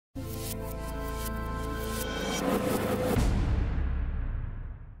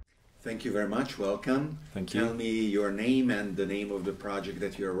Thank you very much. Welcome. Thank you. Tell me your name and the name of the project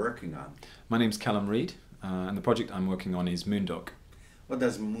that you're working on. My name's Callum Reid, and the project I'm working on is Moondock. What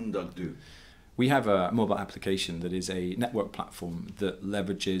does Moondock do? We have a mobile application that is a network platform that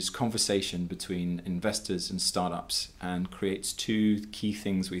leverages conversation between investors and startups and creates two key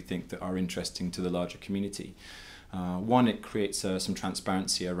things we think that are interesting to the larger community. One, it creates some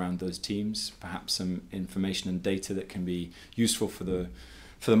transparency around those teams, perhaps some information and data that can be useful for the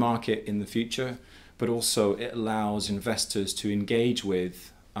market in the future, but also it allows investors to engage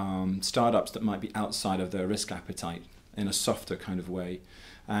with startups that might be outside of their risk appetite in a softer kind of way,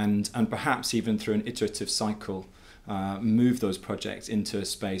 and perhaps even through an iterative cycle move those projects into a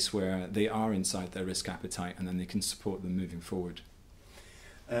space where they are inside their risk appetite, and then they can support them moving forward.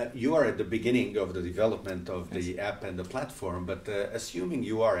 You are at the beginning of the development of the app and the platform, but assuming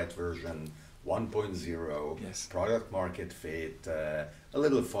you are at version 1.0, yes, product market fit, a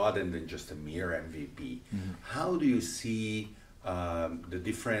little farther than just a mere MVP. Mm-hmm. How do you see the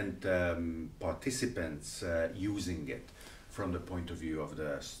different participants using it from the point of view of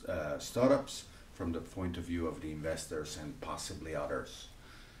the startups, from the point of view of the investors and possibly others?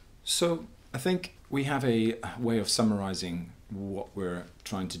 So I think we have a way of summarizing what we're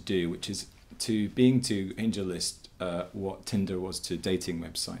trying to do, which is to AngelList what Tinder was to dating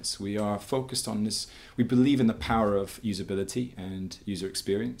websites. We are focused on this. We believe in the power of usability and user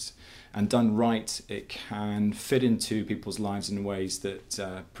experience, and done right, it can fit into people's lives in ways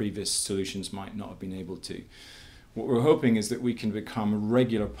that previous solutions might not have been able to. What we're hoping is that we can become a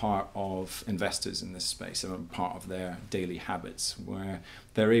regular part of investors in this space, and a part of their daily habits, where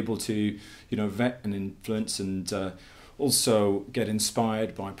they're able to, vet and influence and also get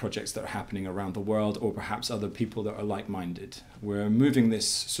inspired by projects that are happening around the world, or perhaps other people that are like-minded. We're moving this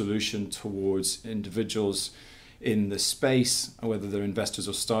solution towards individuals in the space, whether they're investors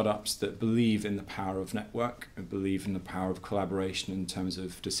or startups, that believe in the power of network and believe in the power of collaboration in terms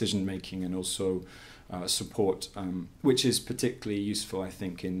of decision making, and also support, which is particularly useful, I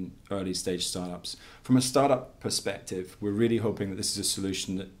think, in early stage startups. From a startup perspective, we're really hoping that this is a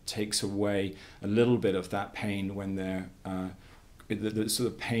solution that takes away a little bit of that pain when they're the sort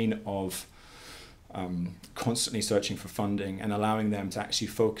of pain of constantly searching for funding, and allowing them to actually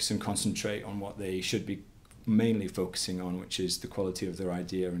focus and concentrate on what they should be mainly focusing on, which is the quality of their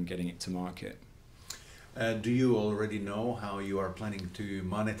idea and getting it to market. Do you already know how you are planning to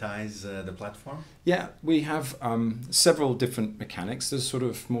monetize the platform? Yeah, we have several different mechanics. There's sort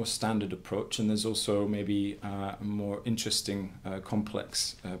of more standard approach, and there's also maybe a more interesting,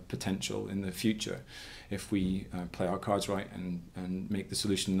 complex potential in the future if we play our cards right and make the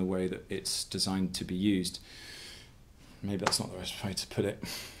solution in the way that it's designed to be used. Maybe that's not the best way to put it.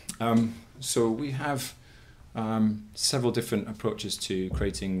 So we have several different approaches to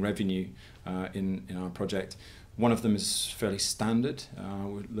creating revenue in our project. One of them is fairly standard.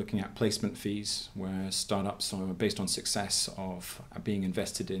 We're looking at placement fees, where startups are based on success of being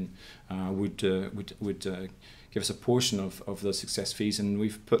invested in would give us a portion of those success fees, and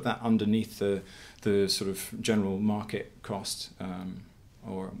we've put that underneath the sort of general market cost,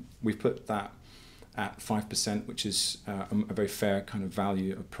 or we've put that at 5%, which is a very fair kind of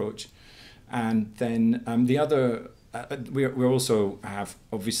value approach. And then the other, we also have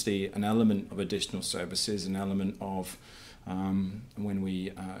obviously an element of additional services, an element of when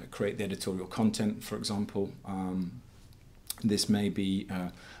we create the editorial content, for example. This may be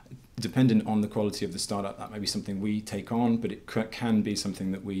dependent on the quality of the startup. That may be something we take on, but it can be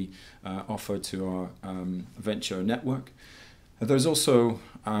something that we offer to our venture network. There's also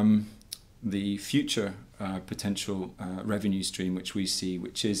the future potential revenue stream which we see,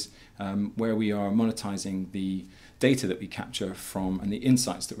 which is where we are monetizing the data that we capture from and the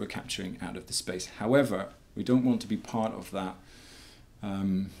insights that we're capturing out of the space. However, we don't want to be part of that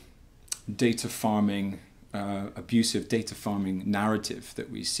data farming, abusive data farming narrative that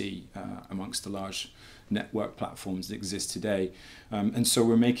we see amongst the large network platforms that exist today. And so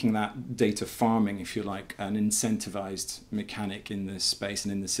we're making that data farming, if you like, an incentivized mechanic in this space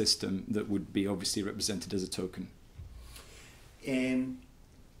and in the system that would be obviously represented as a token. And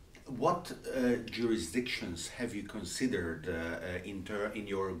what jurisdictions have you considered in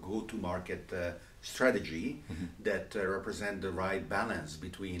your go-to-market strategy that represent the right balance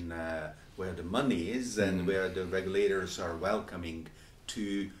between where the money is and where the regulators are welcoming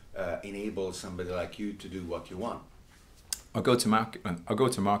to enable somebody like you to do what you want? Our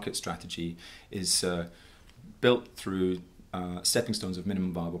go-to-market strategy is built through stepping stones of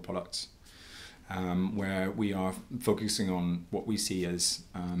minimum viable products, where we are focusing on what we see as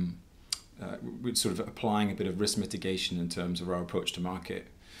we're sort of applying a bit of risk mitigation in terms of our approach to market.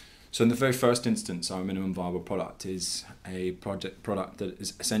 So in the very first instance, our minimum viable product is a product that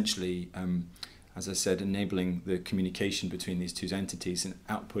is essentially, as I said, enabling the communication between these two entities and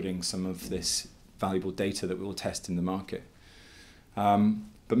outputting some of this valuable data that we will test in the market.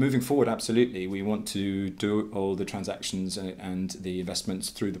 But moving forward, absolutely, we want to do all the transactions and the investments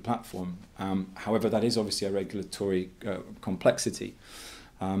through the platform. However, that is obviously a regulatory complexity.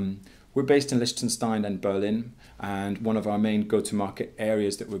 We're based in Liechtenstein and Berlin, and one of our main go-to-market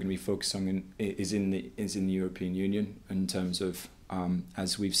areas that we're going to be focusing on is in the European Union in terms of,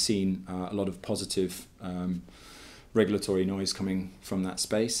 as we've seen, a lot of positive regulatory noise coming from that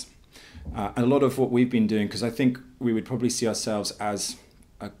space. A lot of what we've been doing, because I think we would probably see ourselves as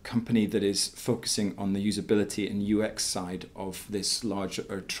a company that is focusing on the usability and UX side of this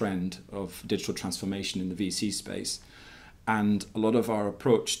larger trend of digital transformation in the VC space. And a lot of our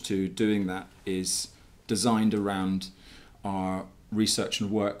approach to doing that is designed around our research and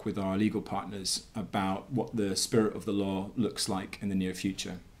work with our legal partners about what the spirit of the law looks like in the near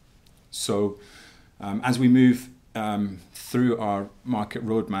future. So as we move through our market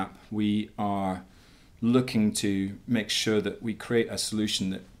roadmap, we are looking to make sure that we create a solution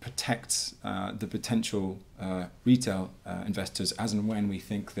that protects the potential retail investors as and when we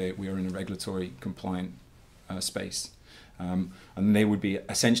think that we are in a regulatory compliant space. And they would be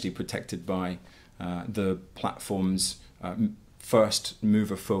essentially protected by the platform's first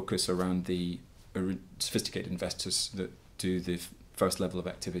mover focus around the sophisticated investors that do the first level of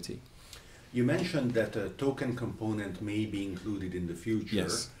activity. You mentioned that a token component may be included in the future.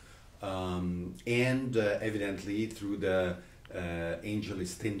 Yes. And evidently, through the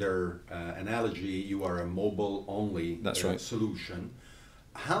AngelList Tinder analogy, you are a mobile-only solution.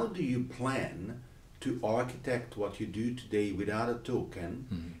 How do you plan to architect what you do today without a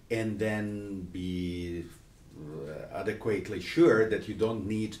token and then be adequately sure that you don't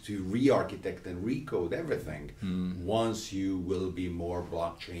need to re-architect and recode everything once you will be more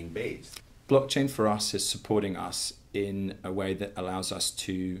blockchain-based? Blockchain for us is supporting us in a way that allows us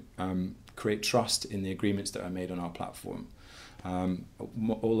to create trust in the agreements that are made on our platform.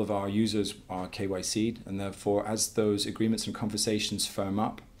 All of our users are KYC'd, and therefore as those agreements and conversations firm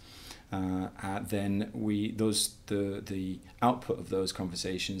up, then the output of those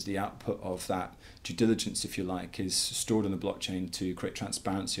conversations, the output of that due diligence, if you like, is stored in the blockchain to create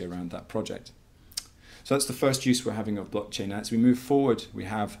transparency around that project. So that's the first use we're having of blockchain. As we move forward, we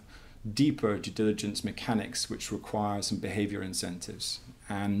have deeper due diligence mechanics which require some behavior incentives,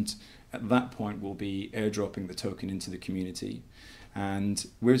 and at that point we'll be airdropping the token into the community. And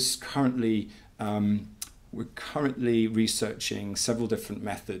we're currently researching several different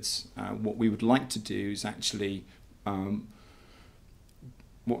methods. What we would like to do is actually what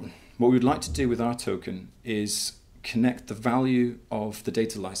we would like to do with our token is connect the value of the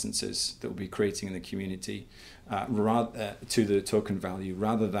data licenses that we'll be creating in the community to the token value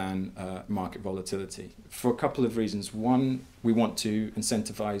rather than market volatility, for a couple of reasons. One, we want to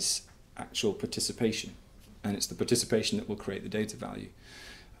incentivize actual participation, and it's the participation that will create the data value.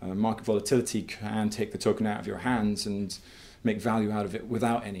 Market volatility can take the token out of your hands and make value out of it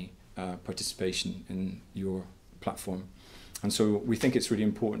without any participation in your platform. And so we think it's really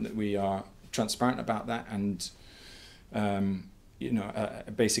important that we are transparent about that and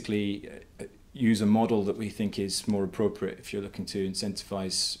basically use a model that we think is more appropriate if you're looking to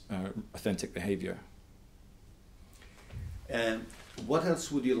incentivize authentic behavior. And what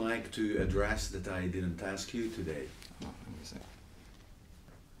else would you like to address that I didn't ask you today?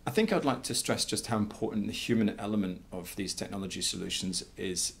 I think I'd like to stress just how important the human element of these technology solutions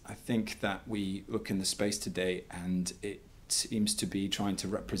is. I think that we look in the space today and it seems to be trying to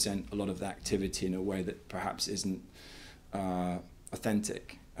represent a lot of the activity in a way that perhaps isn't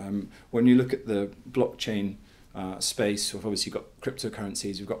authentic. When you look at the blockchain space, we've obviously got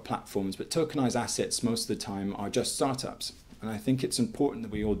cryptocurrencies, we've got platforms, but tokenized assets most of the time are just startups. And I think it's important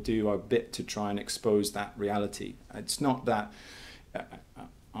that we all do our bit to try and expose that reality. It's not that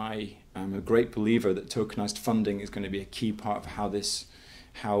I am a great believer that tokenized funding is going to be a key part of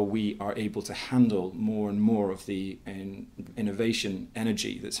how we are able to handle more and more of the innovation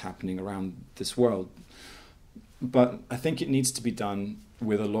energy that's happening around this world. But I think it needs to be done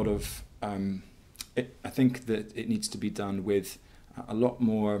with a lot of, I think that it needs to be done with a lot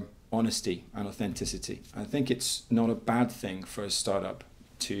more honesty and authenticity. I think it's not a bad thing for a startup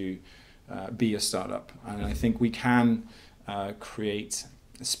to be a startup. And I think we can create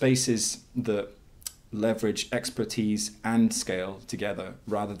spaces that leverage expertise and scale together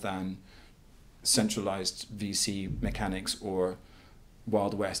rather than centralized VC mechanics or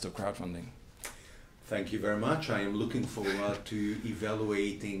Wild West of crowdfunding. Thank you very much. I am looking forward to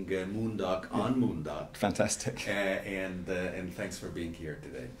evaluating Moondock on Moondock. Fantastic. And thanks for being here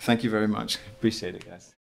today. Thank you very much. Appreciate it, guys.